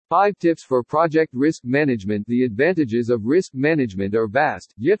5 tips for project risk management. The advantages of risk management are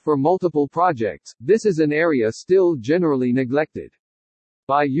vast, yet for multiple projects, this is an area still generally neglected.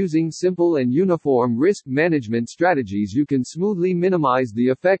 By using simple and uniform risk management strategies, you can smoothly minimize the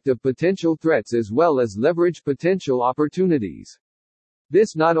effect of potential threats as well as leverage potential opportunities.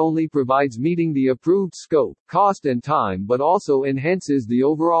 This not only provides meeting the approved scope, cost and time but also enhances the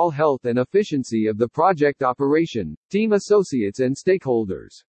overall health and efficiency of the project operation, team associates and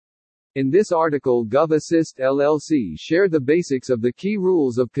stakeholders. In this article, GovAssist LLC share the basics of the key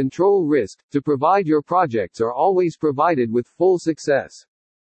rules of control risk, to provide your projects are always provided with full success.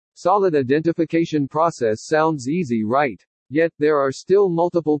 Solid identification process sounds easy, right? Yet, there are still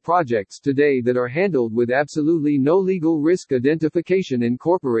multiple projects today that are handled with absolutely no legal risk identification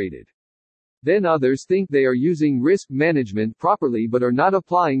incorporated. Then others think they are using risk management properly but are not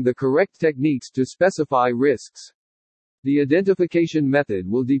applying the correct techniques to specify risks. The identification method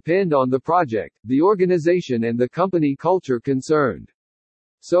will depend on the project, the organization and the company culture concerned.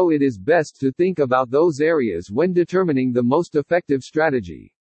 So it is best to think about those areas when determining the most effective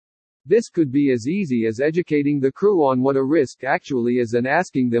strategy. This could be as easy as educating the crew on what a risk actually is and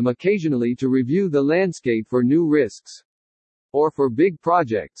asking them occasionally to review the landscape for new risks. Or for big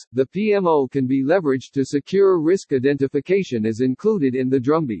projects, the PMO can be leveraged to secure risk identification as included in the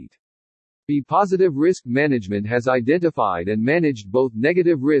drumbeat. Positive risk management has identified and managed both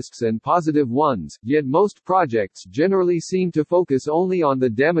negative risks and positive ones, yet most projects generally seem to focus only on the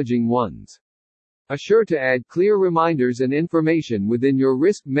damaging ones. Assure to add clear reminders and information within your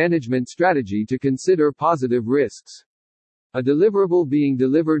risk management strategy to consider positive risks. A deliverable being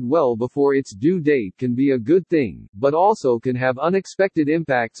delivered well before its due date can be a good thing, but also can have unexpected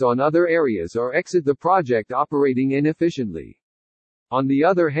impacts on other areas or exit the project operating inefficiently. On the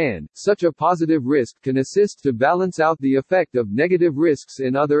other hand, such a positive risk can assist to balance out the effect of negative risks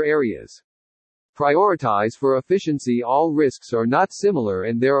in other areas. Prioritize for efficiency. All risks are not similar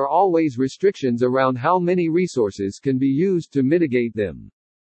and there are always restrictions around how many resources can be used to mitigate them.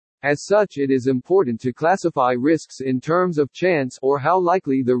 As such, it is important to classify risks in terms of chance or how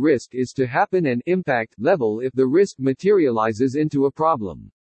likely the risk is to happen and impact level if the risk materializes into a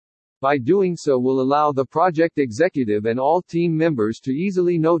problem. By doing so will allow the project executive and all team members to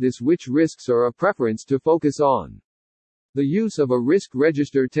easily notice which risks are a preference to focus on. The use of a risk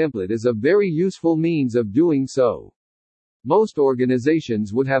register template is a very useful means of doing so. Most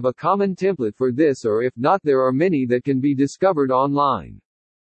organizations would have a common template for this, or if not, there are many that can be discovered online.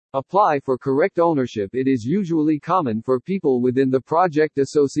 Apply for correct ownership. It is usually common for people within the project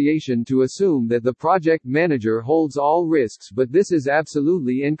association to assume that the project manager holds all risks, but this is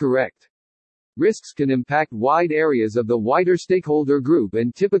absolutely incorrect. Risks can impact wide areas of the wider stakeholder group,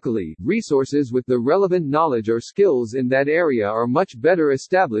 and typically, resources with the relevant knowledge or skills in that area are much better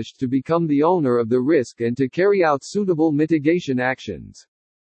established to become the owner of the risk and to carry out suitable mitigation actions.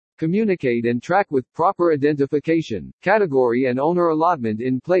 Communicate and track with proper identification, category and owner allotment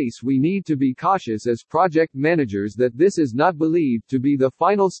in place. We need to be cautious as project managers that this is not believed to be the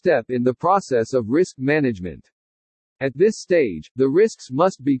final step in the process of risk management. At this stage, the risks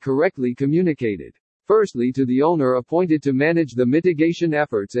must be correctly communicated. Firstly, to the owner appointed to manage the mitigation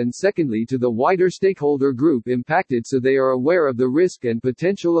efforts, and secondly to the wider stakeholder group impacted so they are aware of the risk and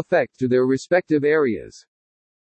potential effect to their respective areas.